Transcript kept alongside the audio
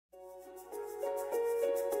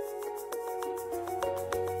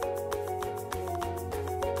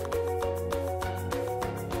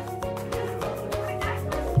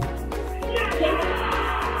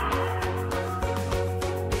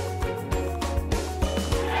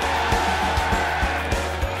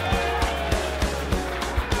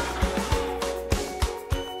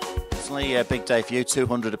a big day for you,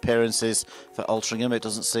 200 appearances for Altrincham. It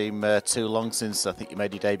doesn't seem too long since I think you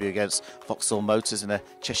made your debut against Vauxhall Motors in a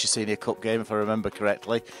Cheshire Senior Cup game, if I remember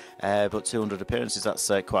correctly. But 200 appearances, that's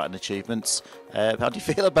quite an achievement. How do you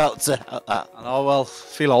feel about that? I know, well,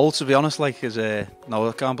 feel old to be honest. Like, no,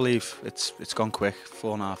 I can't believe it's gone quick.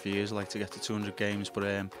 4.5 years, like, to get to 200 games. But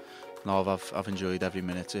no, I've enjoyed every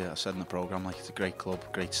minute. I said in the programme, like, it's a great club,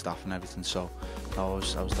 great staff and everything. So no, I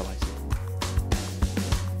was delighted.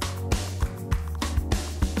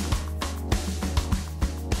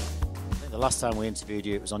 The last time we interviewed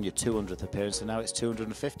you, it was on your 200th appearance, and now it's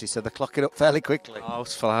 250, so they're clocking up fairly quickly. Oh,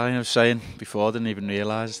 it's flying. I was saying before, I didn't even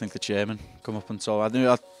realise. I think the chairman come up and told.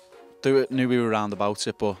 I knew we were round about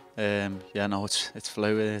it, but yeah, no, it's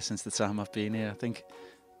flew since the time I've been here. I think it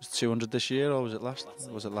was 200 this year, or was it last?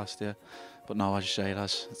 Was it last year? But no, as you say,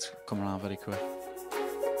 it's come around very quick.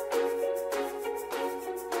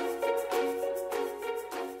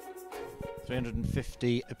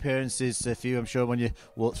 350 appearances for you, I'm sure, when you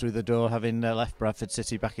walked through the door, having left Bradford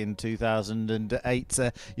City back in 2008.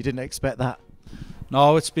 You didn't expect that?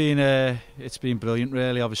 No, it's been brilliant,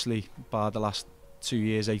 really. Obviously, bar the last 2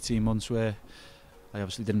 years, 18 months, where I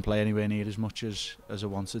obviously didn't play anywhere near as much as I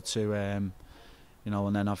wanted to. You know,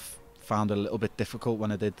 and then I've found it a little bit difficult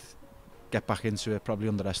when I did get back into it. Probably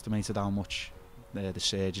underestimated how much the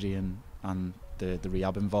surgery and the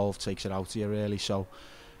rehab involved takes it out of you, really. So,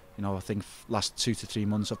 you know, I think last 2 to 3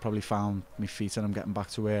 months I've probably found my feet and I'm getting back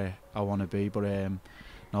to where I want to be. But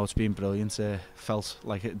no, it's been brilliant. Felt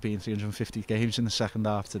like it had been 350 games in the second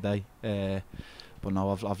half today. But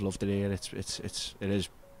no, I've loved it here. It is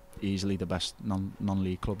easily the best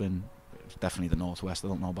non-league club in definitely the Northwest. I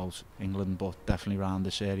don't know about England, but definitely around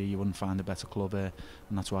this area you wouldn't find a better club, and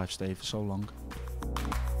that's why I've stayed for so long.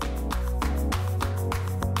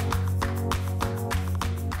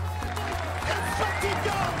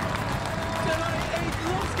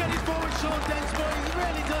 Shaun Densmore, he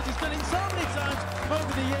really does. He's done it so many times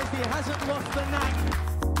over the years, he hasn't lost the knack.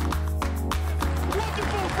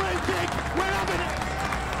 Wonderful free kick, we're having it.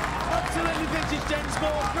 Absolutely vintage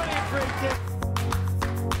Densmore, brilliant free kick.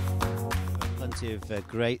 Plenty of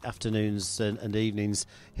great afternoons and evenings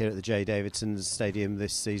here at the J Davidson Stadium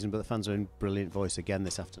this season, but the fans are in brilliant voice again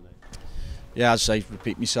this afternoon. Yeah, as I say,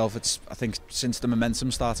 repeat myself, I think since the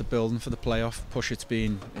momentum started building for the playoff push, it's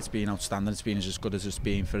been outstanding. It's been as good as it's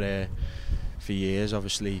been for years.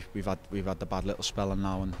 Obviously, we've had the bad little spelling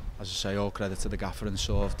now, and as I say, all credit to the gaffer and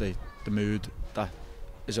sort of the mood that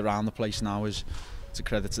is around the place now is to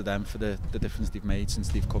credit to them for the difference they've made since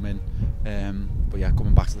they've come in. But yeah,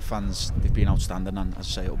 coming back to the fans, they've been outstanding, and as I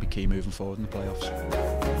say, it'll be key moving forward in the playoffs.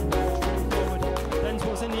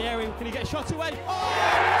 Densmore's in the area. Can he get a shot away? Oh!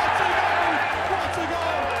 What a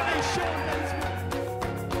goal! It's Shaun Densmore.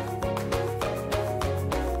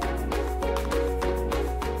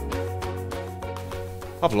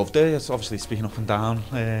 I've loved it. It's been up and down.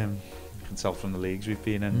 You can tell from the leagues we've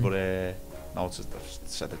been in, but no, I've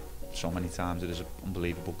said it so many times. It is an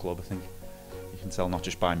unbelievable club. I think you can tell not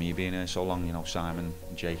just by me being here so long. You know, Simon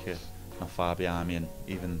and Jake are not far behind me, and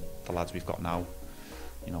even the lads we've got now.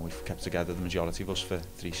 You know, we've kept together, the majority of us, for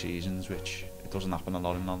 3 seasons, which it doesn't happen a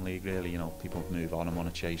lot in non-league, really. You know, people move on and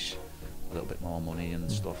want to chase a little bit more money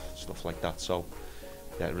and stuff like that. So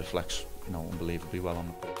yeah, it reflects, you know, unbelievably well on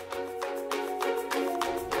the pitch.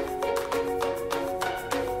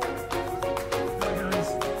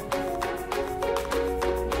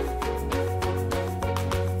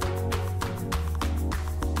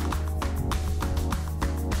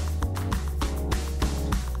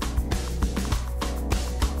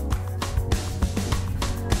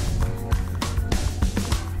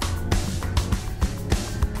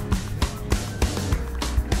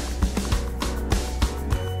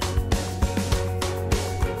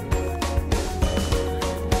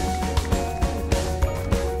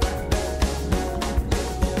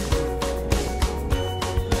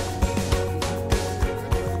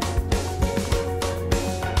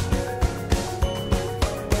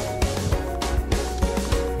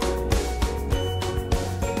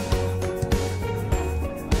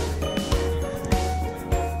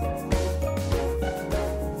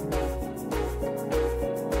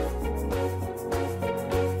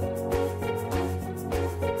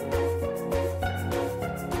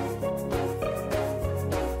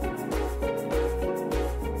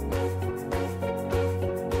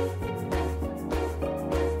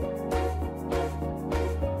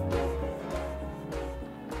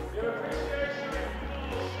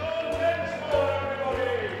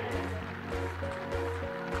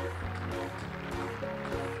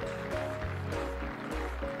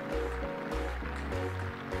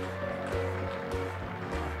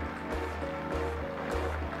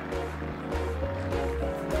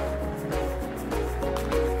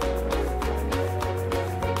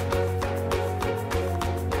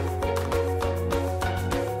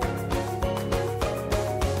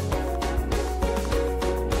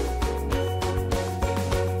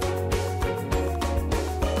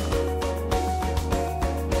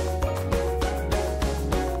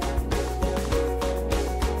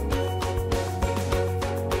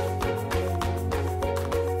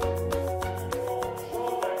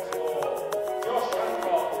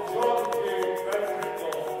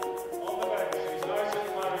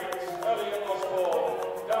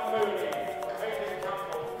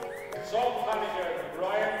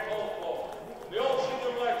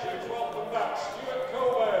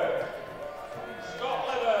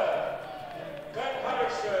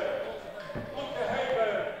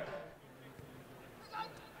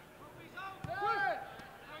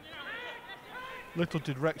 Little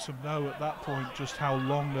did Wrexham know at that point just how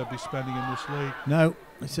long they'd be spending in this league. No,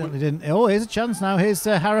 they certainly didn't. Oh, here's a chance now. Here's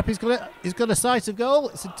Harrop. He's got a sight of goal.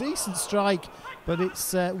 It's a decent strike, but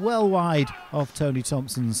it's well wide of Tony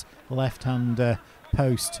Thompson's left-hand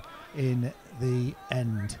post in the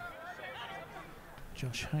end.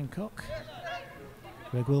 Josh Hancock.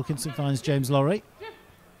 Greg Wilkinson finds James Lorry.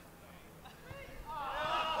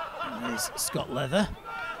 There's Scott Leather.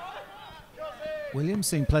 Williams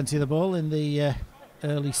seen plenty of the ball in the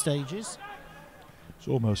early stages. It's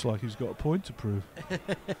almost like he's got a point to prove.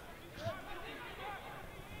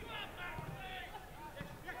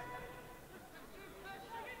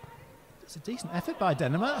 It's a decent effort by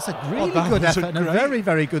Denham. That's a really good effort and a very,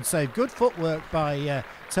 very good save. Good footwork by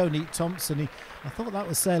Tony Thompson. I thought that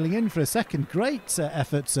was sailing in for a second. Great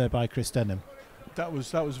effort by Chris Denham. That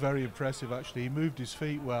was very impressive, actually. He moved his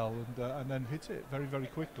feet well and then hit it very, very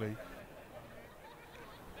quickly.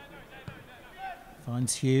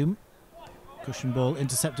 Finds Hume. Cushion ball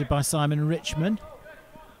intercepted by Simon Richmond.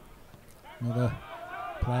 Another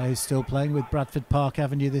player who's still playing with Bradford Park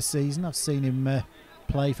Avenue this season. I've seen him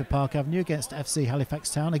play for Park Avenue against FC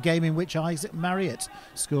Halifax Town, a game in which Isaac Marriott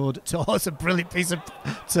scored. Oh, it's a brilliant piece of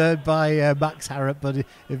turn by Max Harrop, but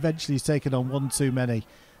eventually he's taken on one too many.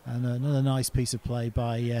 And another nice piece of play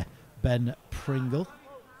by Ben Pringle.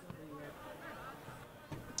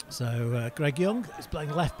 So Greg Young is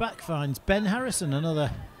playing left back, finds Ben Harrison,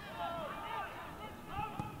 another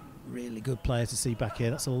really good player to see back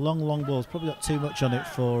here. That's a long, long ball. It's probably got too much on it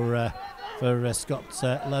for Scott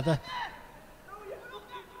Leather.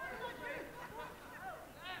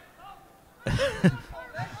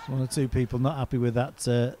 One or two people not happy with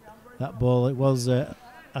that ball. It was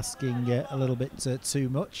asking a little bit too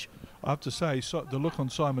much. I have to say, the look on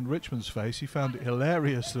Simon Richmond's face, he found it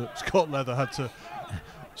hilarious that Scott Leather had to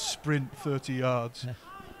sprint 30 yards.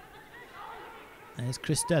 There's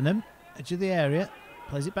Chris Denham, edge of the area,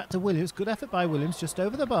 plays it back to Williams. Good effort by Williams, just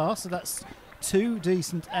over the bar, so that's two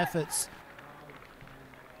decent efforts.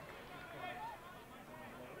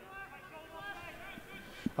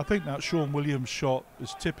 I think that Shaun Williams shot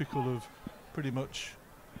is typical of pretty much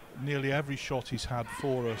nearly every shot he's had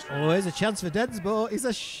for us. Oh, here's a chance for Densmore.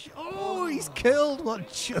 He's curled one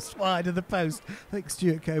just wide of the post. I think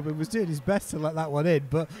Stuart Coburn was doing his best to let that one in,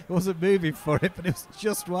 but he wasn't moving for it, but it was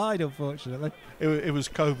just wide, unfortunately. It was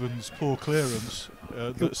Coburn's poor clearance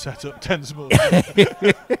that set up Densmore.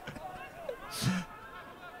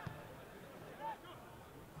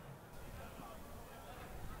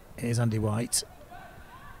 Here's Andy White.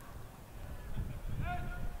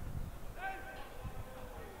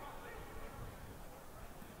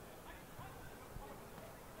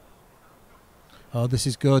 Oh, this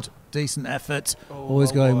is good. Decent effort.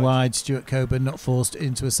 Always going wide. Stuart Coburn not forced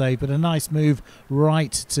into a save, but a nice move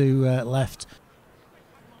right to left.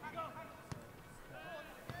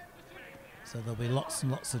 So there'll be lots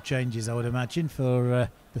and lots of changes, I would imagine, for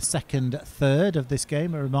the second third of this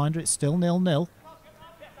game. A reminder, it's still 0-0.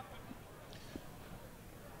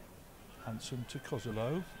 Hanson to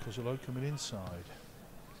Kozolo. Kozolo coming inside.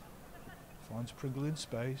 Finds Pringle in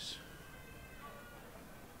space.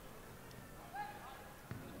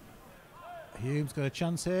 Hume's got a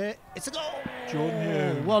chance here. It's a goal!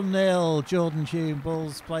 Jordan Hume. 1-0. Jordan Hume.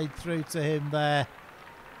 Ball's played through to him there.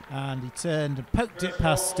 And he turned and poked it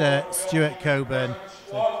past Stuart Coburn.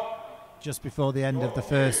 So just before the end of the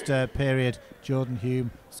first period, Jordan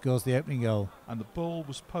Hume scores the opening goal. And the ball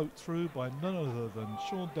was poked through by none other than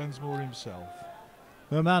Shaun Densmore himself.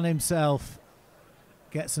 The man himself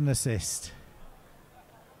gets an assist.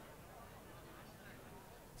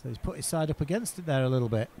 So he's put his side up against it there a little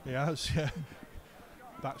bit. He has, yeah.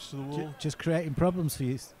 Backs to the wall. Just creating problems for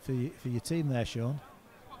your team there, Shaun.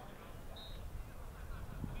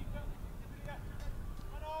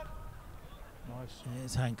 Nice.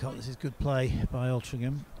 Here's Hancock. This is good play by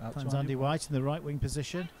Altrincham. Finds Andy White in the right wing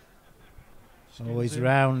position. Always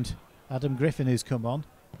round Adam Griffin, who's come on.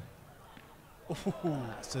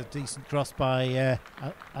 That's a decent cross by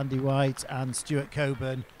Andy White, and Stuart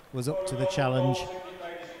Coburn was up to the challenge.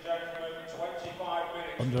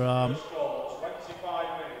 Underarm.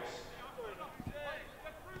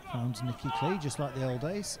 Found Nicky Clee, just like the old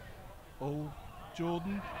days. Oh,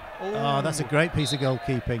 Jordan. Oh, that's a great piece of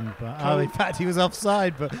goalkeeping. But, in fact, he was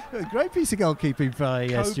offside, but a great piece of goalkeeping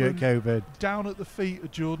by Stuart Coburn. Down at the feet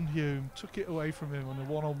of Jordan Hume, took it away from him on a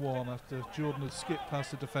one-on-one after Jordan had skipped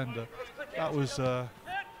past the defender. That was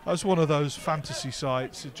one of those fantasy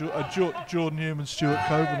sights. Jordan Hume and Stuart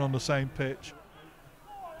Coburn on the same pitch.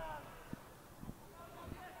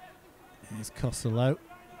 Here's Costello.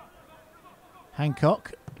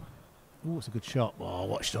 Hancock. Oh, it's a good shot. Oh,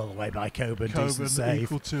 watched all the way by Coburn. Decent save.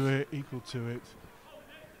 Equal to it, equal to it.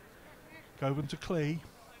 Coburn to Clee.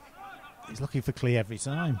 He's looking for Clee every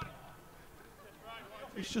time.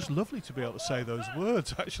 It's just lovely to be able to say those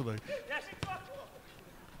words, actually. Is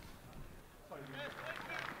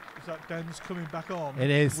that Dens coming back on? It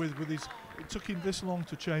is. With his, it took him this long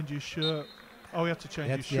to change his shirt. Oh, he had to change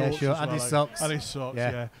his Yeah, shorts sure. as And well, his socks. And his socks,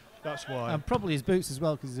 yeah. That's why. And probably his boots as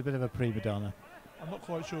well, because he's a bit of a prima donna. I'm not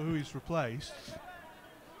quite sure who he's replaced.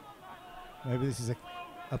 Maybe this is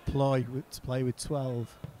a ploy to play with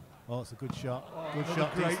 12. Oh, it's a good shot. Oh, Good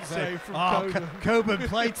shot. great decent save from Coburn. Coburn. Coburn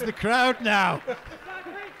played to the crowd now.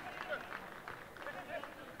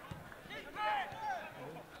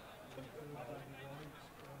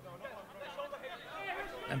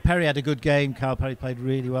 And Perry had a good game. Carl Perry played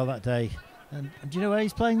really well that day. And do you know where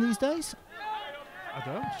he's playing these days? I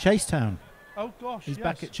don't. Chasetown. Oh, gosh, He's yes.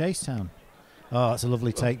 back at Chasetown. Oh, that's a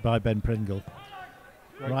lovely take by Ben Pringle.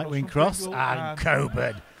 Great Right wing from cross Pringle and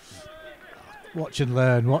Coburn. Watch and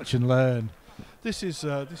learn, watch and learn. This is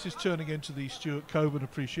turning into the Stuart Coburn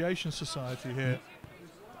Appreciation Society here.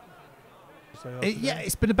 Yeah,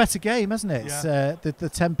 it's been a better game, hasn't it? Yeah. It's, the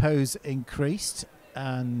tempo's increased,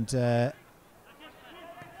 and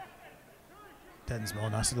Densmore,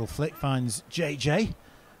 nice little flick, finds JJ.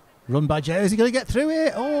 Run by Jay. Is he going to get through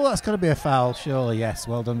here? Oh, that's got to be a foul, surely. Yes,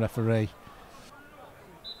 well done, referee.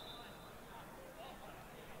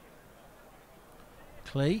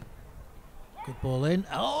 Clee. Good ball in.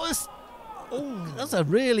 Oh, that's a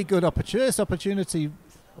really good opportunity,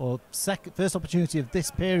 or first opportunity of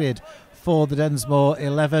this period for the Densmore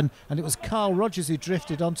 11, and it was Carl Rogers who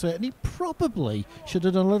drifted onto it, and he probably should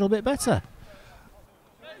have done a little bit better.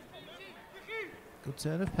 Good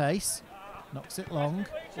turn of pace, knocks it long.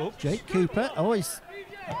 Oops. Jake Cooper. Oh,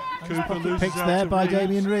 Cooper loses picks out there to by Reeves.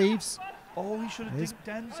 Damien Reeves. Oh, he should have Here's- dinked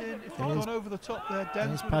Dens in. If he'd here's- gone over the top there, Dens There's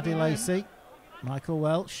would have Paddy been in. Lacey. Michael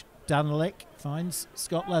Welch. Danlick finds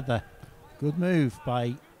Scott Leather. Good move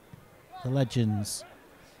by the legends.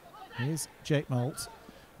 Here's Jake Malt.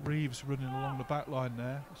 Reeves running along the back line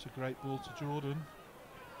there. It's a great ball to Jordan.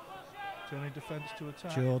 Turning defence to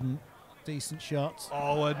attack. Jordan, decent shot.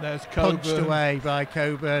 Oh, and there's Coburn. Punched away by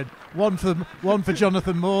Coburn. One for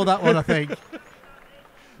Jonathan Moore, that one, I think.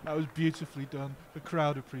 That was beautifully done. The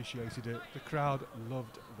crowd appreciated it. The crowd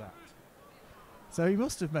loved that. So he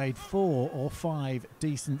must have made 4 or 5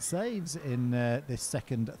 decent saves in this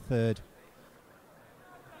second third.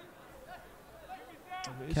 Oh,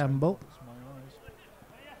 it is Campbell. It's my eyes.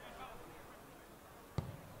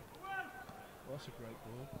 Well, that's a great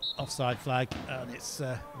ball. Offside flag, and it was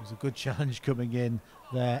a good challenge coming in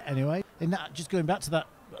there anyway. In that, just going back to that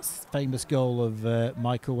famous goal of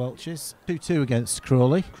Michael Welch's, 2-2 against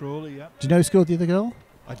Crawley. Crawley, yeah. Do you know who scored the other goal?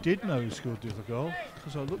 I did know who scored the other goal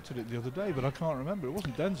because I looked at it the other day, but I can't remember. It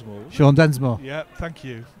wasn't Densmore, was it? Shaun Densmore. Yeah, thank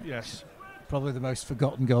you. Yes. Probably the most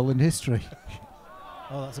forgotten goal in history.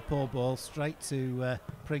 Oh, that's a poor ball straight to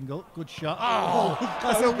Pringle. Good shot. Oh,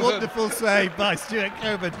 that's a wonderful save by Stuart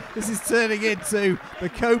Coburn. This is turning into the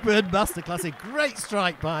Coburn masterclass. A great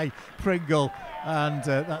strike by Pringle, and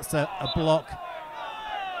that's a block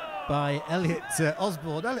by Elliot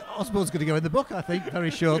Osborne. Elliot Osborne's going to go in the book, I think,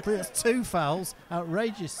 very shortly. That's 2 fouls.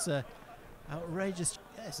 Outrageous. Outrageous.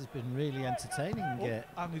 Yeah, this has been really entertaining.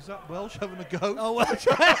 And is that Welsh having a go? Oh, well.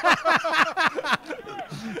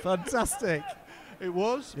 Fantastic. It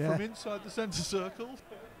was Yeah. from inside the centre circle.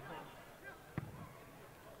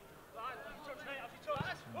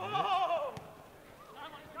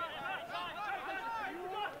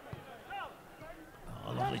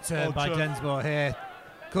 Oh, lovely turn Oh, by turn. Densmore here.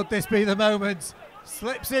 Could this be the moment?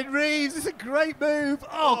 Slips in Reeves. It's a great move.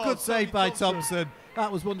 Oh, good save by Thompson.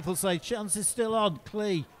 That was wonderful save. Chance is still on.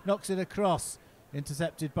 Clee knocks it across.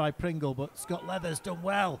 Intercepted by Pringle, but Scott Leather's done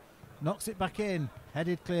well. Knocks it back in.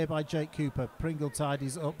 Headed clear by Jake Cooper. Pringle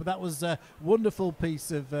tidies up. But that was a wonderful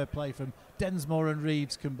piece of play from Densmore and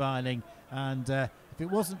Reeves combining. And if it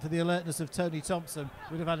wasn't for the alertness of Tony Thompson,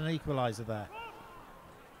 we'd have had an equaliser there.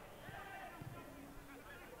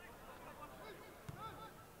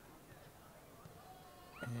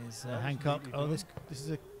 Here's Hancock. neatly Oh, this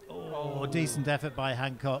is a decent effort by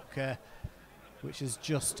Hancock, which has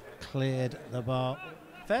just cleared the bar.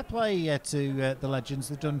 Fair play to the legends.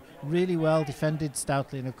 They've done really well, defended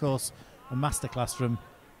stoutly, and of course a masterclass from.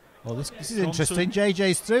 Oh, this is interesting.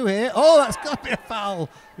 JJ's through here. Oh, that's got to be a foul,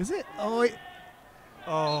 is it?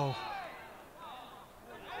 Oh,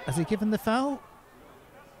 Has he given the foul?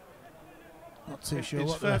 Not too sure.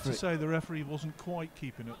 it's What fair to say the referee wasn't quite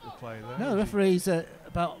keeping up the play there. No, the referee's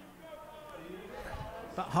about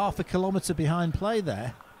about half a kilometre behind play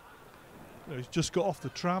there. He's just got off the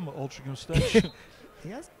tram at Altrincham Station. He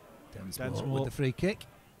has. Densmore with the free kick.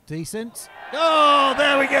 Decent. Oh,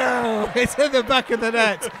 there we go. It's in the back of the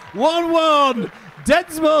net. 1-1.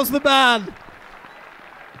 Densmore's the man.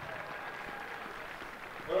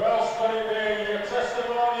 Who else can it be? Your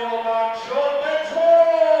testimonial man, Shaun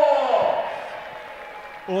Densmore!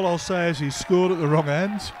 All I'll say is he scored at the wrong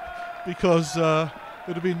end, because it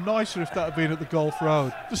would have been nicer if that had been at the Golf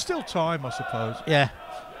Road. There's still time, I suppose. Yeah.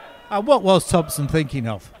 And what was Thompson thinking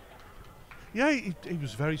of? Yeah, he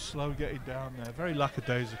was very slow getting down there, very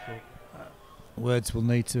lackadaisical. Words will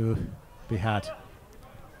need to be had.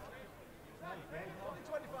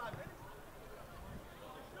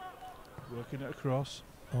 Working it across.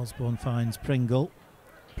 Osborne finds Pringle.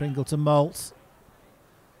 Pringle to Maltz.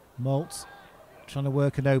 Maltz trying to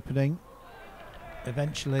work an opening.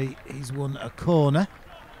 Eventually he's won a corner.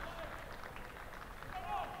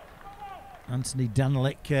 Anthony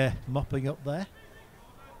Danilik mopping up there.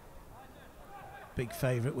 Big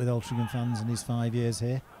favourite with Altrincham fans in his 5 years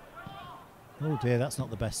here. Oh dear, that's not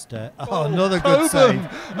the best. Another good save.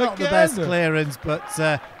 Not the best clearance,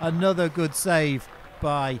 but another good save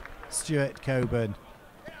by Stuart Coburn.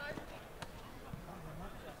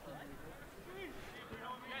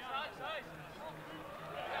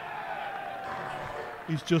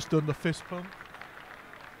 He's just done the fist pump.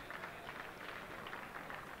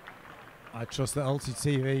 I trust that Alti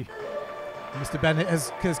TV, Mr. Bennett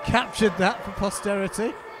has captured that for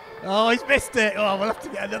posterity. Oh, he's missed it. Oh, we'll have to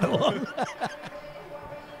get another one.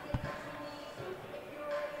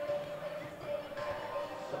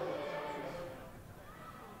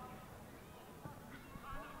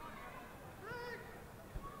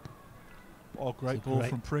 Oh, great ball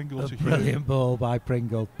from Pringle to Hume. Brilliant ball by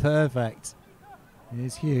Pringle. Perfect.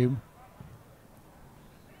 Here's Hume.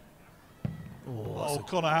 Oh,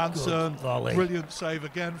 Connor Hanson. Brilliant save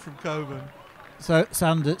again from Coburn. So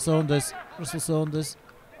Saunders, Russell Saunders.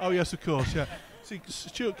 Oh, yes, of course, yeah. See,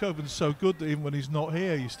 Stuart Coburn's so good that even when he's not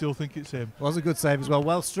here, you still think it's him. Was a good save as well.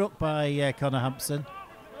 Well struck by Connor Hampson.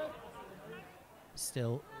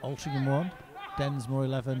 Still Altrincham 1, Densmore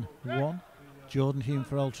 11 1. Jordan Hume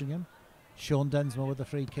for Altrincham. Shaun Densmore with a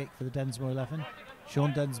free kick for the Densmore 11.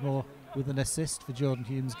 Shaun Densmore with an assist for Jordan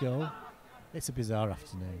Hume's goal. It's a bizarre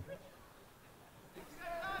afternoon.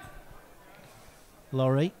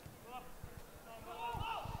 Laurie.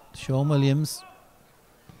 Sean Williams.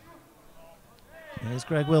 Here's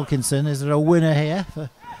Greg Wilkinson. Is there a winner here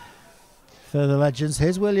for the Legends?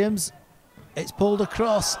 Here's Williams. It's pulled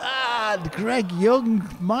across. And Greg Young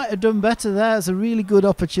might have done better there. It's a really good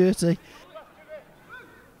opportunity.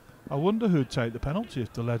 I wonder who'd take the penalty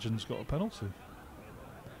if the Legends got a penalty.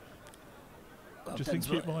 Do you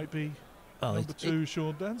think it might be number 2,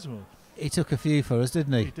 Shaun Densmore? He took a few for us,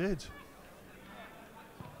 didn't he? He did.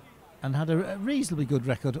 And had a reasonably good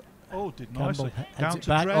record. Oh, did nicely. Down to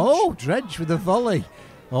back. Dredge. Oh, Dredge with a volley.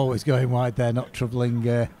 Always going wide there, not troubling.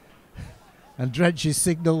 And Dredge is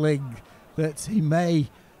signalling that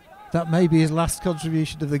that may be his last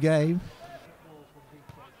contribution to the game.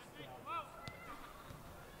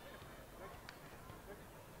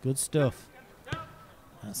 Good stuff.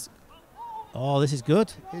 This is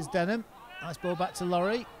good. Here's Denham. Nice ball back to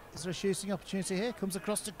Laurie. Is there a shooting opportunity here? Comes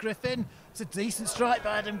across to Griffin. It's a decent strike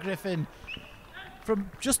by Adam Griffin.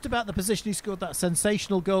 From just about the position he scored that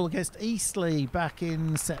sensational goal against Eastleigh back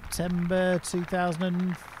in September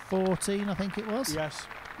 2014, I think it was.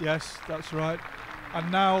 Yes, that's right.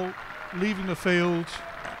 And now, leaving the field,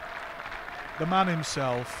 the man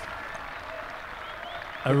himself.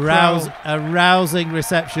 A rousing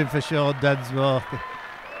reception for Shaun Densmore.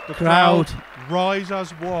 The crowd rise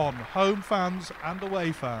as one, home fans and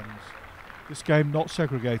away fans. This game not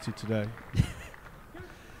segregated today.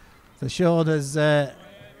 So Shaun has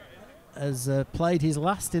played his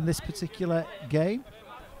last in this particular game.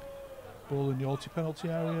 Ball in the Alti penalty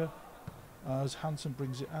area as Hanson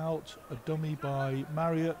brings it out. A dummy by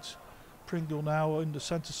Marriott. Pringle now in the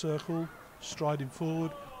centre circle, striding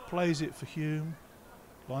forward, plays it for Hume.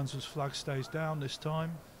 Linesman's flag stays down this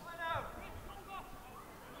time.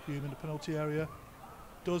 Hume in the penalty area.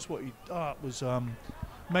 Does what he was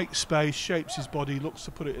makes space, shapes his body, looks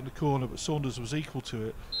to put it in the corner, but Saunders was equal to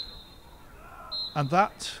it. And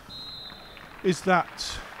that is a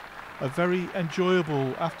very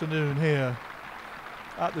enjoyable afternoon here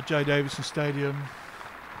at the J. Davidson Stadium.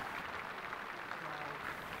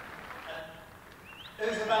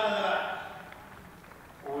 Who's the man in the back?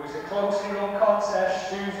 Oh, it's a closely run contest.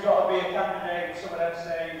 Stu's got to be a candidate for some of them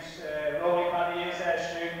saves. Rolling by the ears there,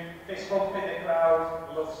 Stu. Fist bump in the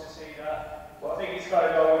crowd. Loves to see that. But I think it's got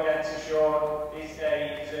to go again to Shaun. His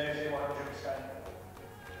day deserves it 100%.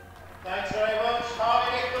 Thanks very much.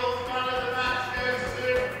 Harvey Nichols, man of the match, goes to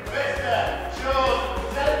Mr. Shaun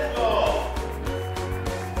Densmore.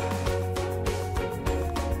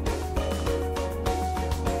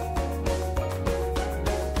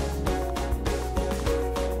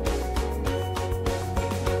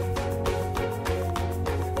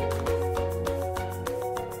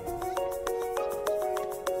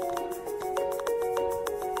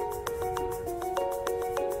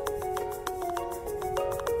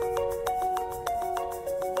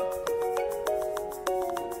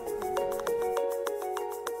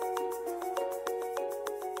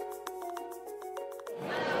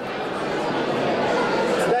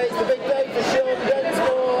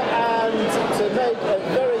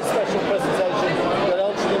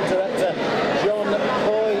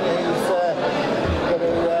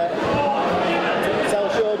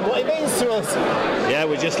 Yeah,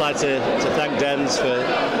 we'd just like to thank Dens for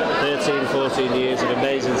 13, 14 years of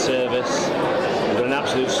amazing service. He's been an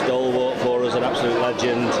absolute stalwart for us, an absolute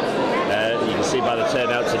legend. You can see by the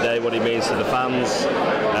turnout today what he means to the fans.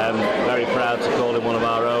 Very proud to call him one of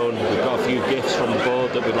our own. We've got a few gifts from the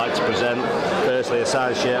board that we'd like to present. Firstly, a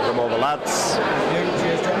signed shirt from all the lads.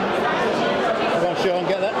 Cheers, John. Come on, Shaun,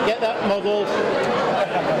 get that modelled.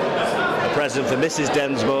 A present for Mrs.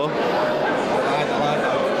 Densmore,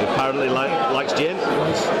 who apparently likes gin.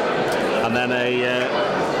 And then a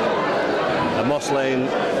Moss Lane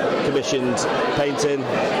commissioned painting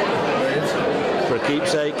for a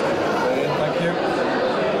keepsake. Thank you.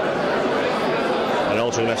 An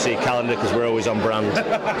Altrincham FC calendar because we're always on brand.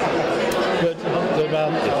 Good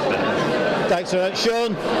man. Thanks very much,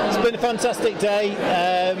 Shaun. It's been a fantastic day.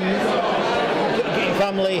 Get your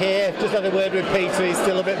family here. Just had a word with Peter. He's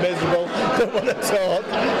still a bit miserable. Don't want to talk,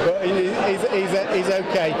 but he's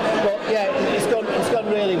okay. But yeah, it's gone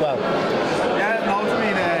really well. Yeah, no, it's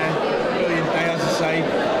been a brilliant day, as I say.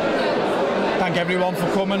 Thank everyone for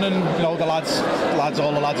coming, and you know, all the lads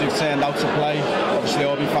who've turned out to play. Obviously,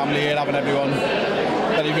 all my family here, having everyone.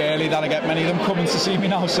 Very rarely that I get many of them coming to see me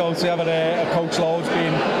now, so to have a coach load's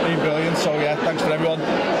been brilliant. So yeah, thanks for everyone.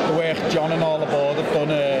 The work John and all the board have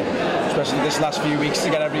done, especially this last few weeks to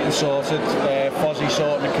get everything sorted. Fozzie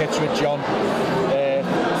sorting the kits with John.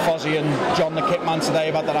 Fozzie and John, the kit man, today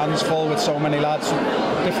have had their hands full with so many lads,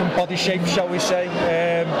 different body shapes, shall we say.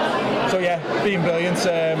 So yeah, been brilliant,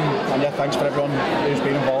 and yeah, thanks for everyone who's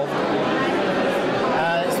been involved.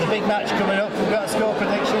 It's the big match coming up. We've got a score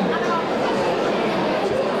prediction.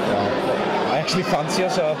 I actually fancy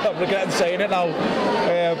it, so I'm regretting saying it now.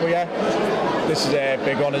 But yeah, this is a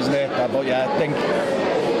big one, isn't it? But yeah, I think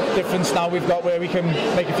difference now we've got where we can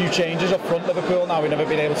make a few changes up front. Liverpool now, we've never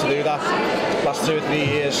been able to do that last 2 or 3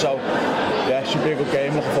 years, so yeah, it should be a good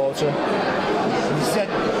game. Looking forward to it. You said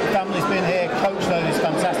family's been here, coach though is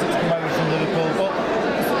fantastic to come over from Liverpool, but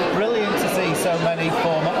it's brilliant to see so many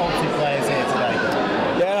former Altrincham players here today.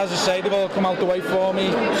 Yeah, as I say, they've all come out the way for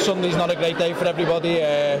me. Sunday's not a great day for everybody,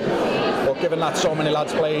 but given that so many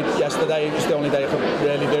lads played yesterday, it was the only day I could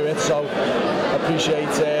really do it, so I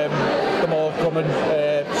appreciate them all coming.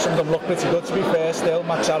 Some of them look pretty good, to be fair, still.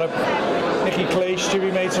 Max Arab, Nicky Clee,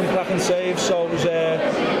 Stewie made some cracking saves, so it was, yeah,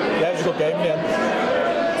 it was a good game in the end.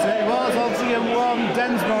 So it was Altrincham 1,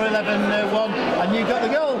 Densmore 11-1, and you got the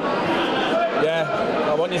goal. Yeah,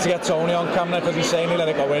 I want you to get Tony on camera because he's saying he'll let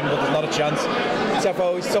it go in, but there's not a chance.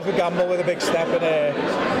 He's took a gamble with a big step, and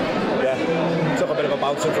yeah, took a bit of a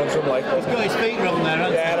bounce in front of him. Like, he's got his feet wrong there,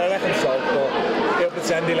 hasn't he? Yeah, I reckon so, but he'll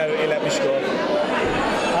pretend he let me score.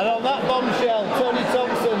 And on that bombshell, Tony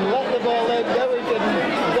Thompson let the ball in, no he didn't,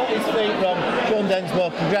 he got his feet wrong. Shaun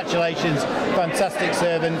Densmore, congratulations, fantastic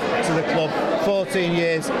servant to the club, 14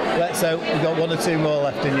 years, let's hope we've got 1 or 2 more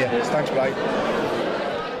left in you. Yes, thanks, mate.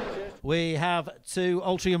 We have 2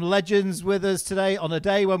 Altrincham legends with us today on a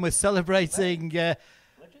day when we're celebrating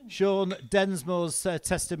Shaun Densmore's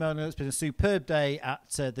testimonial. It's been a superb day at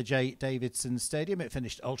the J. Davidson Stadium. It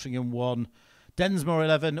finished Altrincham 1, Densmore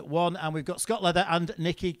 11-1, and we've got Scott Leather and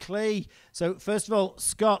Nicky Clee. So first of all,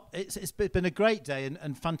 Scott, it's been a great day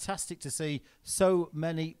and fantastic to see so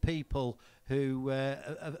many people who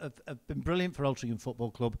have been brilliant for Altrincham Football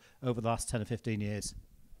Club over the last 10 or 15 years.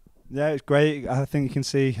 Yeah, it's great. I think you can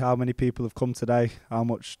see how many people have come today, how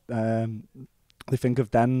much they think of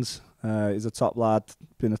Dens. He's a top lad,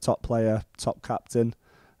 been a top player, top captain.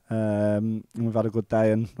 And we've had a good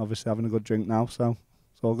day and obviously having a good drink now, so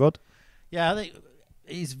it's all good. Yeah, I think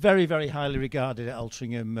he's very, very highly regarded at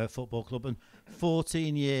Altrincham Football Club, and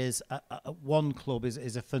 14 years at one club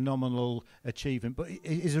is a phenomenal achievement, but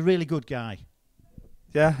he's a really good guy.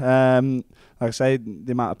 Yeah, like I say,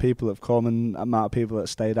 the amount of people that have come and the amount of people that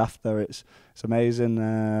stayed after, it's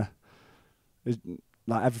amazing.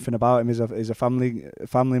 Like everything about him, he's a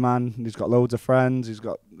family man. He's got loads of friends.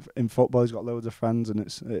 In football, he's got loads of friends, and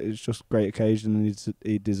it's just a great occasion, and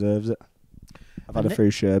he deserves it. I've had a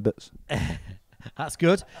few sherbets. That's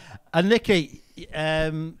good. And Nicky,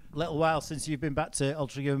 little while since you've been back to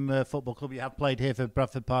Altrincham Football Club. You have played here for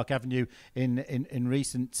Bradford Park Avenue in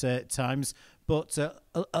recent times, but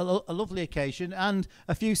a lovely occasion and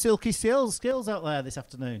a few silky skills out there this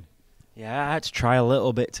afternoon. Yeah, I had to try a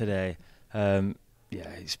little bit today. Yeah,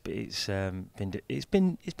 it's been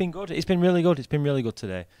good. It's been really good. It's been really good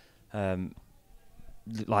today. Like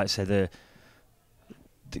I said,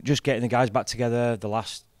 just getting the guys back together. The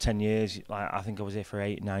last 10 years, like I think I was here for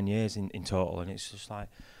 8-9 years in total, and it's just like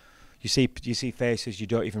you see faces you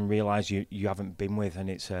don't even realise you haven't been with, and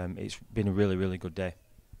it's been a really good day.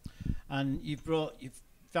 And you've brought your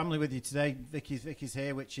family with you today. Vicky's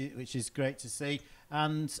here, which is great to see,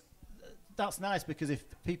 and that's nice because if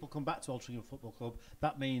people come back to Altrincham Football Club,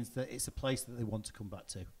 that means that it's a place that they want to come back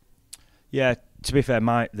to. Yeah, to be fair,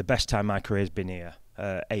 the best time my career's been here.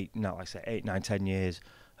 8, 9, 10 years.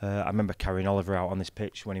 I remember carrying Oliver out on this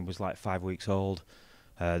pitch when he was like 5 weeks old.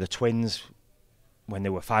 The twins, when they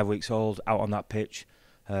were 5 weeks old, out on that pitch.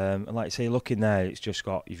 And like I say, looking there, you've just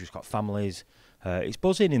got families. It's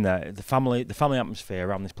buzzing in there. The family atmosphere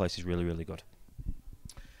around this place is really good.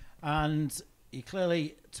 And you're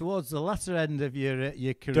clearly towards the latter end of your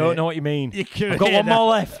career. Don't know what you mean. I've got one more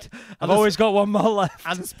left. I've always got one more left.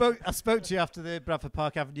 And I spoke to you after the Bradford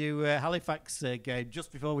Park Avenue Halifax game,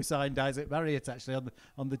 just before we signed Isaac Marriott, actually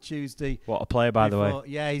on the Tuesday. What a player, by the way.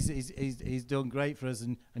 Yeah, he's done great for us.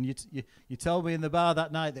 And you told me in the bar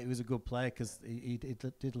that night that he was a good player because he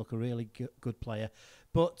did look a really good player.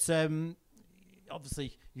 But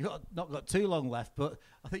obviously, you've not got too long left, but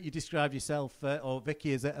I think you described yourself or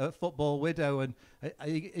Vicky as a football widow, and are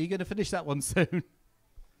you going to finish that one soon?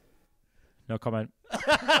 No comment.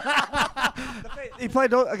 He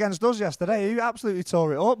played against us yesterday. He absolutely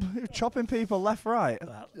tore it up. He was chopping people left, right.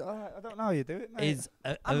 I don't know how you do it, mate.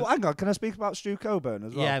 Hang on, can I speak about Stu Coburn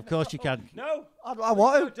as well? Yeah, of course you can. No. I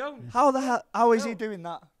want to. No, don't. How the hell? How is he doing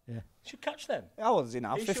that? Yeah. He should catch them. How old is he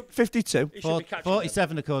now? 52. He should be catching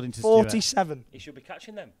 47 them. according to Stuart. 47. He should be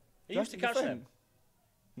catching them. He used to catch them.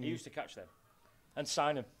 He used to catch them and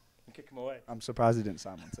sign them and kick them away. I'm surprised he didn't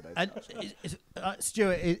sign one today. And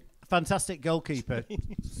Stuart, fantastic goalkeeper.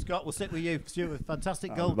 Scott, we'll stick with you. Stuart,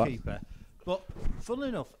 fantastic goalkeeper. But funnily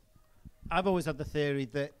enough, I've always had the theory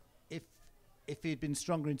that if he'd been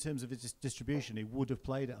stronger in terms of his distribution, he would have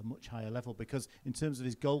played at a much higher level, because in terms of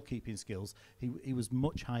his goalkeeping skills, he was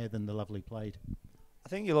much higher than the level he played. I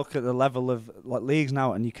think you look at the level of leagues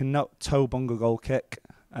now, and you cannot toe bung a goal kick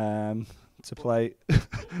to play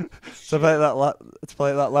to play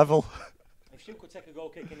at that level. If Stu could take a goal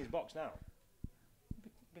kick in his box now,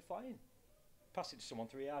 he'd be flying. Pass it to someone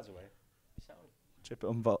 3 yards away. Chip it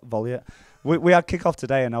and volley it. We had kick off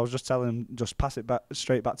today, and I was just telling him just pass it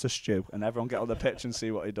straight back to Stu, and everyone get on the pitch and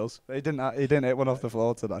see what he does. He didn't hit one off the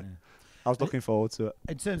floor today. Yeah. I was looking forward to it.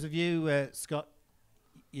 In terms of you, Scott,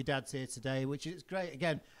 your dad's here today, which is great.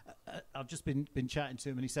 Again, I've just been chatting to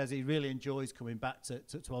him, and he says he really enjoys coming back to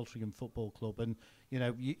Altrincham Football Club, and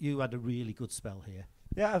you had a really good spell here.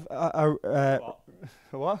 Yeah.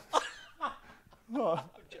 What? What?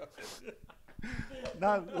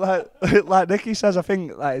 No, like Nicky says, I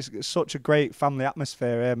think it's such a great family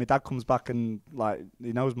atmosphere here. My dad comes back and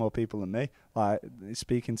he knows more people than me. He's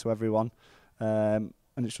speaking to everyone, and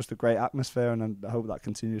it's just a great atmosphere, and I hope that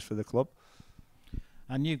continues for the club.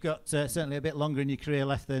 And you've got certainly a bit longer in your career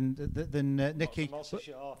left than Nicky. I'm not so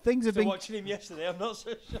sure. Things have been watching him yesterday. I'm not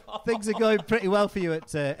so sure. Things are going pretty well for you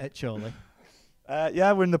at Chorley.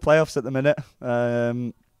 Yeah, we're in the playoffs at the minute.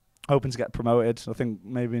 Hoping to get promoted. I think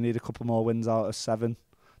maybe we need a couple more wins out of 7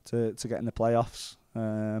 to get in the playoffs.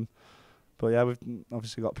 But yeah, we've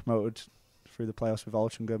obviously got promoted through the playoffs with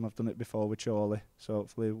Altrincham. I've done it before with Chorley, so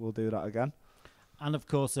hopefully we'll do that again. And of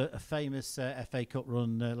course, a famous FA Cup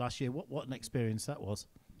run last year. What an experience that was!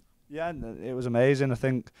 Yeah, it was amazing. I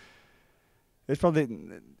think it's probably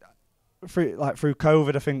through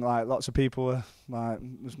COVID. I think lots of people were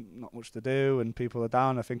there's not much to do and people are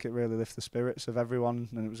down. I think it really lifted the spirits of everyone,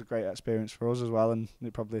 and it was a great experience for us as well. And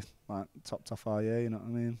it probably topped off our year. You know what I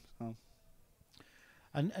mean? So.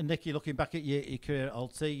 And Nicky, looking back at your career at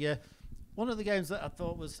Alti, one of the games that I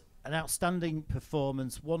thought was an outstanding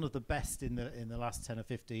performance, one of the best in the last 10 or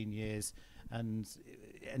 15 years, and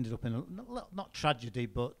it ended up in not tragedy,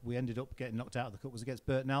 but we ended up getting knocked out of the cup, was against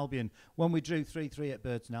Burton Albion. When we drew 3-3 at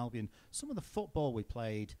Burton Albion, some of the football we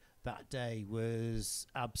played that day was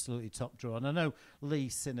absolutely top draw. And I know Lee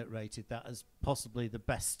Sinnott rated that as possibly the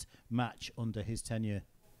best match under his tenure.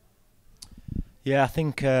 Yeah, I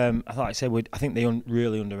think, like I said, I think they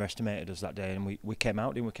really underestimated us that day, and we came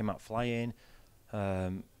out, didn't we? Came out flying.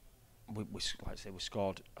 Like I say, we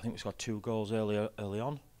scored. I think we scored 2 goals early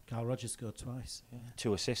on. Carl Rogers scored twice. Yeah.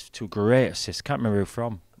 2 assists, 2 great assists. Can't remember who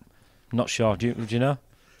from. Not sure. Do you know?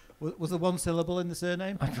 Was there 1 syllable in the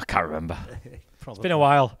surname? I can't remember. It's been a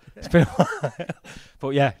while. It's been a while. But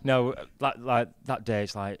yeah, no, like that day,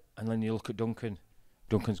 it's like, and then you look at Duncan.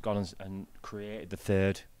 Duncan's gone and created the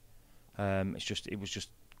third. It was just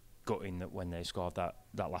gutting that when they scored that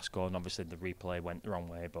last goal, and obviously the replay went the wrong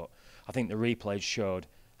way. But I think the replay showed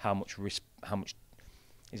how much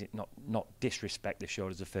is it not disrespect they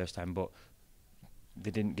showed us the first time, but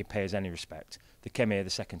they didn't pay us any respect. They came here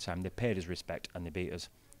the second time, they paid us respect, and they beat us.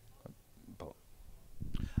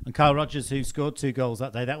 And Kyle Rogers, who scored 2 goals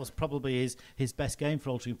that day, that was probably his best game for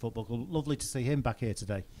Altrincham Football Club. Lovely to see him back here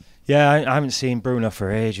today. Yeah, I haven't seen Bruno for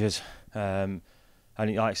ages. And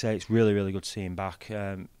like I say, it's really, really good to see him back.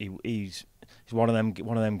 He's one of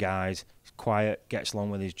them guys. He's quiet, gets along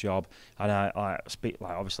with his job. And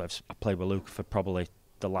obviously I played with Luke for probably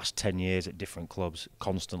the last 10 years at different clubs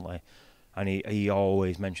constantly, and he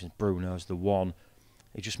always mentions Bruno's the one.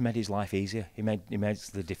 He just made his life easier. He made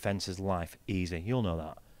the defence's life easy. You'll know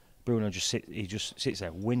that. Bruno just sits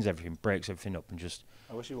there, wins everything, breaks everything up, and just.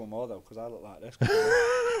 I wish he won more though, because I look like this.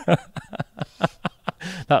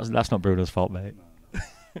 That's not Bruno's fault, mate. No.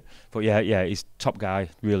 But yeah, he's top guy.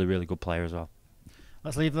 Really, really good player as well.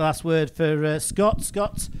 Let's leave the last word for Scott.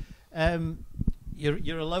 Scott,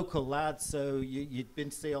 you're a local lad, so you'd been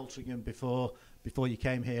to see Altrincham before you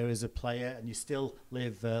came here as a player, and you still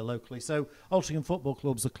live locally. So Altrincham Football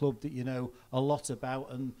Club's a club that you know a lot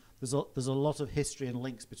about, and there's a lot of history and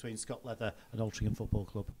links between Scott Leather and Altrincham Football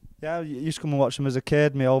Club. Yeah, I used to come and watch them as a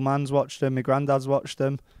kid. My old man's watched them, my granddad's watched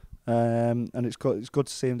them, and it's good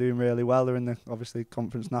to see them doing really well. They're in the obviously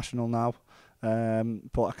Conference National now,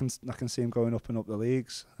 but I can see them going up and up the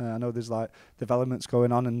leagues. I know there's like developments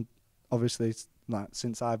going on, and obviously like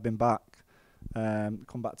since I've been back,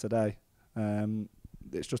 come back today.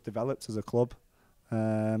 It's just developed as a club,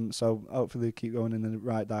 so hopefully they keep going in the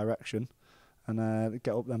right direction and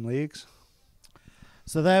get up them leagues.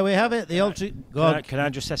 So there we have it. Can I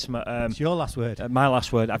just say something? It's your last word. My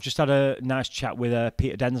last word. I've just had a nice chat with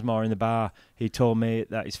Peter Densmore in the bar. He told me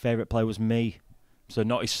that his favourite player was me, so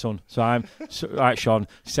not his son. So all right, Shaun.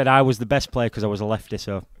 He said I was the best player because I was a lefty.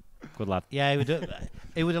 So good lad. Yeah,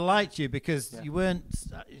 he would have liked you because you weren't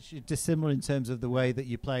dissimilar in terms of the way that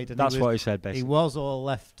you played. And that's what he said, basically. He was all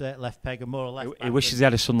left peg and more or less. He wishes he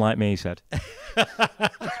had a son like me, he said.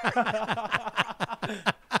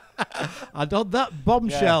 And on that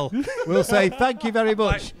bombshell, we'll say thank you very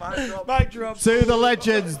much Mic drop. to the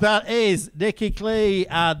legends. That is Nicky Clee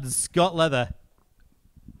and Scott Leather.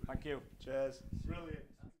 Thank you. Cheers. Brilliant.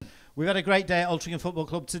 We've had a great day at Altrincham Football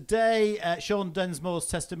Club today. Shaun Densmore's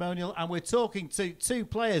testimonial, and we're talking to 2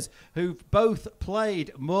 players who've both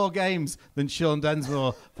played more games than Shaun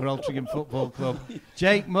Densmore for Altrincham Football Club.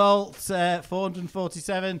 Jake Moult,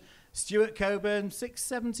 447. Stuart Coburn,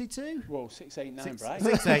 672. Whoa, 689, Brian.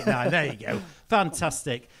 689, there you go.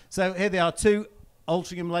 Fantastic. So here they are, 2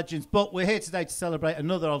 Altrincham legends, but we're here today to celebrate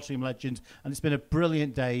another Altrincham legend, and it's been a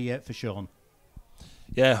brilliant day for Shaun.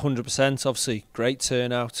 Yeah, 100%. Obviously, great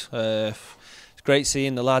turnout. It's great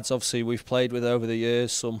seeing the lads. Obviously, we've played with over the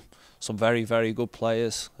years. Some very, very good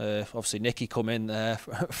players. Obviously, Nicky come in there,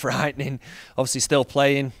 frightening. Obviously, still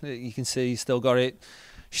playing. You can see he's still got it.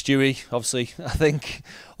 Stewie, obviously, I think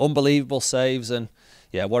unbelievable saves, and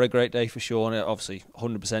yeah, what a great day for Shaun. Obviously,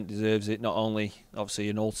 100% deserves it. Not only obviously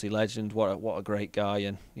an Alty legend, what a great guy,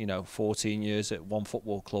 and 14 years at one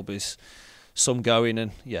football club is some going,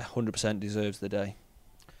 and yeah, 100% deserves the day.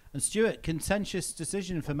 And Stuart, contentious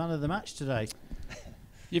decision for man of the match today.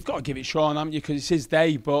 You've got to give it Shaun, haven't you? Because it's his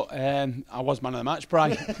day, but I was man of the match,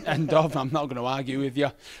 Brian. End of. I'm not going to argue with you.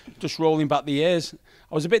 Just rolling back the years.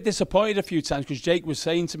 I was a bit disappointed a few times because Jake was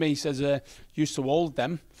saying to me, he says, used to hold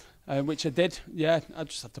them, which I did. Yeah, I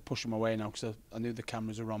just have to push them away now because I knew the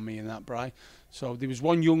cameras were on me and that, Brian. So there was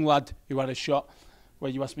one young lad who had a shot where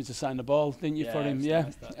you asked me to sign the ball, didn't you, for him? Yeah.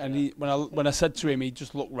 Nice that, and he, when I said to him, he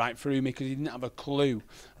just looked right through me because he didn't have a clue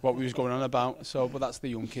what we was going on about. So, but that's the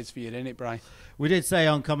young kids for you, innit, Brian? We did say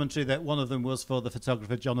on commentary that one of them was for the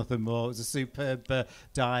photographer Jonathan Moore. It was a superb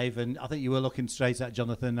dive, and I think you were looking straight at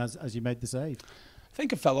Jonathan as you made the save. I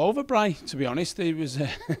think I fell over, Brian, to be honest. It was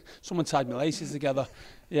someone tied my laces together.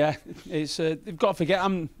 Yeah, it's they've got to forget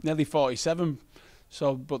I'm nearly 47.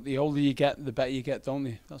 So, but the older you get, the better you get, don't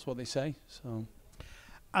they? That's what they say. So.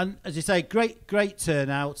 And as you say, great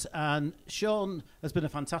turnout. And Shaun has been a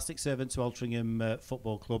fantastic servant to Altrincham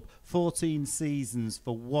Football Club. 14 seasons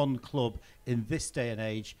for one club in this day and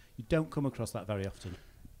age. You don't come across that very often.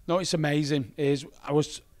 No, it's amazing. I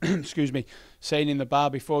was, excuse me, saying in the bar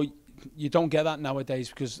before, you don't get that nowadays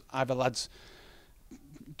because either lads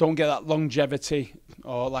don't get that longevity,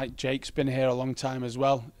 or like Jake's been here a long time as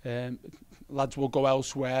well. Lads will go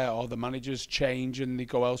elsewhere, or the managers change and they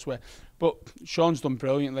go elsewhere. But Shaun's done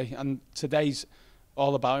brilliantly, and today's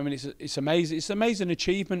all about him. And it's amazing. It's an amazing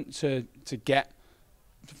achievement to get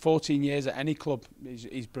 14 years at any club.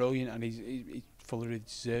 He's brilliant, and he fully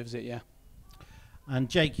deserves it. Yeah. And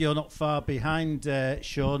Jake, you're not far behind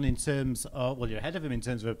Shaun in terms of, well, you're ahead of him in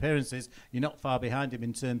terms of appearances. You're not far behind him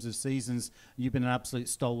in terms of seasons. You've been an absolute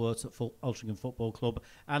stalwart at Altrincham Football Club,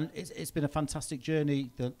 and it's been a fantastic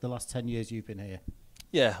journey the last 10 years you've been here.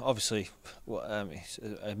 Yeah, obviously, it's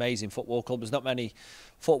an amazing football club. There's not many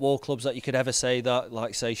football clubs that you could ever say that,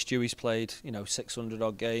 like say Stewie's played, 600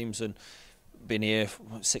 odd games and been here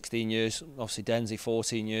 16 years, obviously Denzi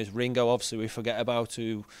 14 years, Ringo obviously we forget about,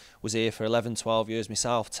 who was here for 11, 12 years,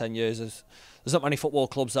 myself 10 years. There's not many football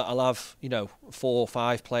clubs that'll have 4 or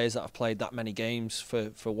 5 players that have played that many games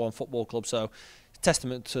for one football club. So it's a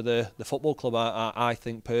testament to the football club. I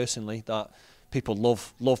think personally that people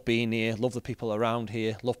love being here, love the people around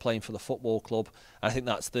here, love playing for the football club. And I think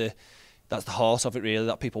that's the heart of it really,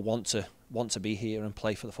 that people want to be here and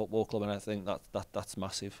play for the football club, and I think that's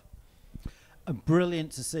massive. And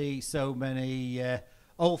brilliant to see so many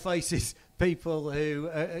old faces, people who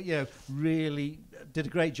really did a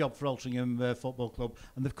great job for Altrincham Football Club,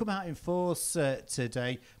 and they've come out in force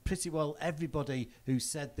today. Pretty well everybody who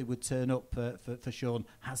said they would turn up for Shaun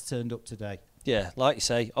has turned up today. Yeah, like you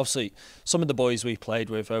say, obviously some of the boys we've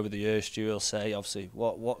played with over the years, Stu will say, obviously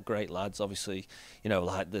what great lads. Obviously,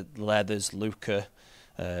 like the Leathers, Luca.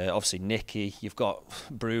 Obviously Nicky, you've got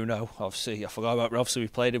Bruno, obviously I forgot about, obviously we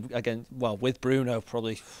played again, with Bruno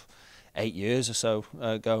probably 8 years or so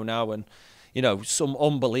ago now, and some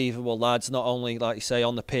unbelievable lads, not only like you say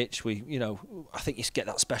on the pitch, I think you get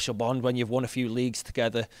that special bond when you've won a few leagues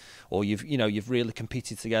together, or you've really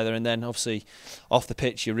competed together, and then obviously off the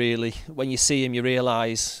pitch when you see them you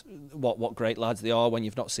realise what great lads they are when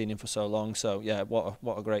you've not seen them for so long. So yeah, what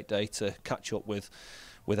a great day to catch up with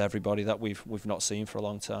everybody that we've not seen for a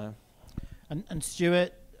long time. And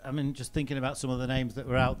Stuart, I mean, just thinking about some of the names that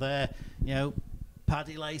were out there,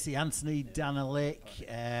 Paddy Lacey, Anthony Danilick,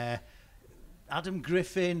 Adam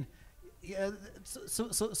Griffin,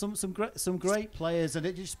 some great players, and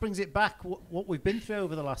it just brings it back what we've been through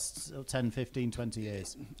over the last 10, 15, 20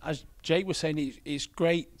 years. As Jake was saying, it's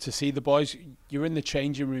great to see the boys. You're in the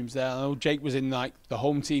changing rooms there. I know Jake was in like the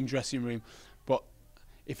home team dressing room, but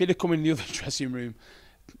if he'd have come in the other dressing room,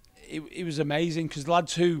 it was amazing, because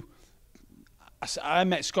lads who I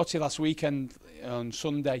met Scotty last weekend on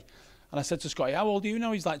Sunday, and I said to Scotty, how old are you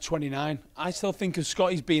now? He's like 29. I still think of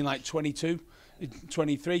Scotty's being like 22,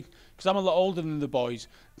 23, because I'm a lot older than the boys.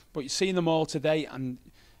 But you're seeing them all today, and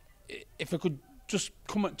if I could just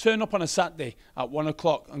turn up on a Saturday at 1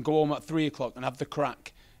 o'clock and go home at 3 o'clock and have the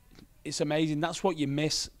crack, it's amazing. That's what you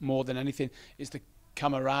miss more than anything. It's the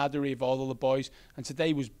camaraderie of all of the boys, and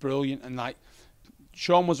today was brilliant. And like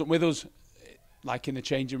Shaun wasn't with us like in the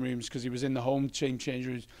changing rooms because he was in the home changing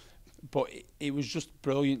rooms, but it was just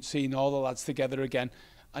brilliant seeing all the lads together again,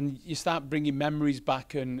 and you start bringing memories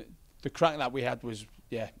back, and the crack that we had was,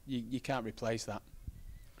 you can't replace that.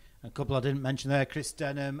 A couple I didn't mention there, Chris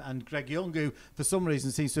Denham and Greg Young, who for some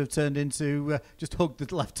reason seems to have turned into just hugged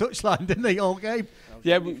the left touchline, didn't they, all game?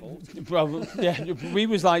 Yeah, we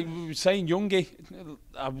were saying Youngie,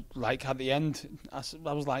 like at the end,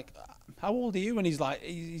 I was like, how old are you? And he's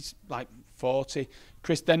like 40.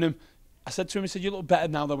 Chris Denham, I said to him, you look better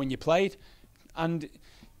now than when you played. And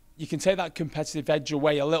you can take that competitive edge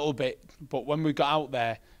away a little bit, but when we got out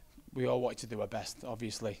there, we all wanted to do our best,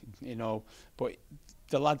 obviously, but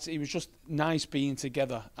the lads, it was just nice being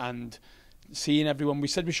together and seeing everyone. We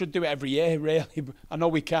said we should do it every year, really. I know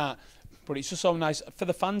we can't, but it's just so nice for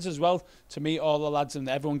the fans as well to meet all the lads, and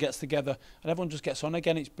everyone gets together and everyone just gets on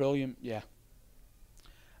again. It's brilliant, yeah.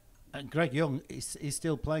 And Greg Young is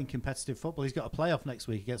still playing competitive football. He's got a playoff next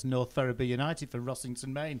week against North Ferriby United for Rossington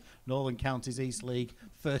Main, Northern Counties East League,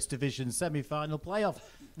 First Division semi-final playoff.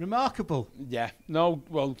 Remarkable. Yeah, no,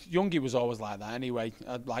 well, Youngie was always like that anyway.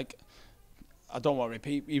 I don't want to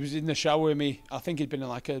repeat. He was in the shower with me. I think he'd been in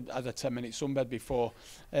had a 10-minute sunbed before.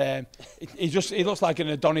 He looks like an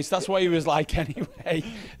Adonis. That's what he was like anyway.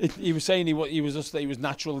 He was saying he was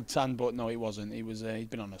natural tan, but no, he wasn't. He'd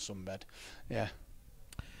been on a sunbed. Yeah.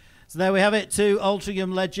 So there we have it, two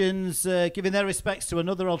Altrincham legends giving their respects to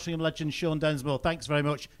another Altrincham legend, Shaun Densmore. Thanks very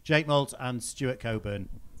much, Jake Malt and Stuart Coburn.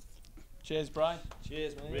 Cheers, Brian.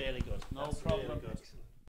 Cheers, mate. Really good. No problem. Really good.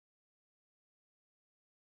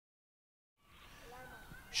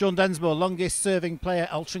 Shaun Densmore, longest serving player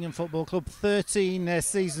at Altrincham Football Club, 13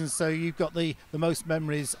 seasons, so you've got the most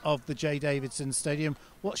memories of the J. Davidson Stadium.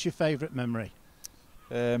 What's your favourite memory?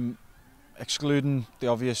 Excluding the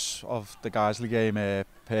obvious of the Guiseley game,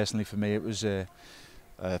 personally for me it was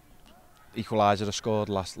equaliser I scored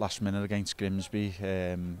last minute against Grimsby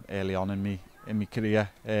early on in my career.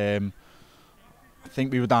 I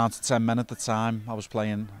think we were down to 10 men at the time. I was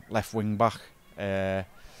playing left wing back. I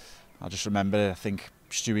just remember, I think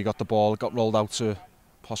Stewie got the ball, it got rolled out to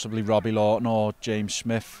possibly Robbie Lawton or James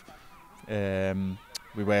Smith.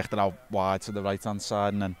 We worked it out wide to the right hand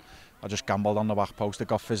side, and then I just gambled on the back post. It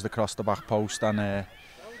got fizzed across the back post, and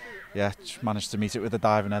yeah, just managed to meet it with a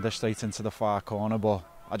diving header straight into the far corner. But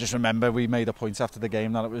I just remember we made a point after the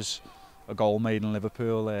game that it was a goal made in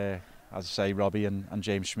Liverpool. As I say, Robbie and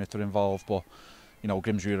James Smith were involved, but you know,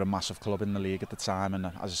 Grimsby were a massive club in the league at the time, and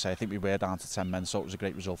as I say, I think we were down to 10 men, so it was a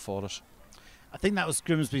great result for us. I think that was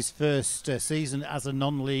Grimsby's first season as a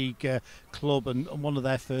non-league club, and one of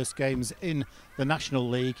their first games in the National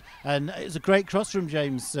League. And it was a great cross from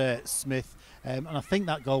James Smith, and I think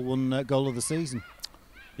that goal won goal of the season.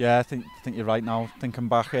 Yeah, I think you're right now. Thinking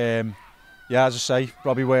back, yeah, as I say,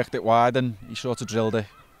 Robbie worked it wide and he sort of drilled it.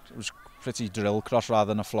 It was a pretty drill cross rather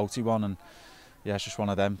than a floaty one, and yeah, it's just one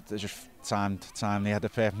of them. They just timed the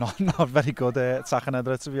header. Not very good attacking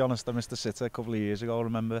header, to be honest. I missed a sitter a couple of years ago, I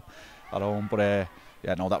remember, at home. But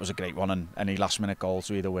yeah, no, that was a great one, and any last minute goal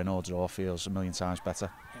to either win or draw feels a million times better.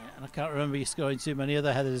 Yeah, and I can't remember you scoring too many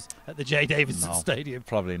other headers at the J. Davidson Stadium.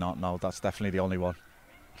 Probably not, no, that's definitely the only one.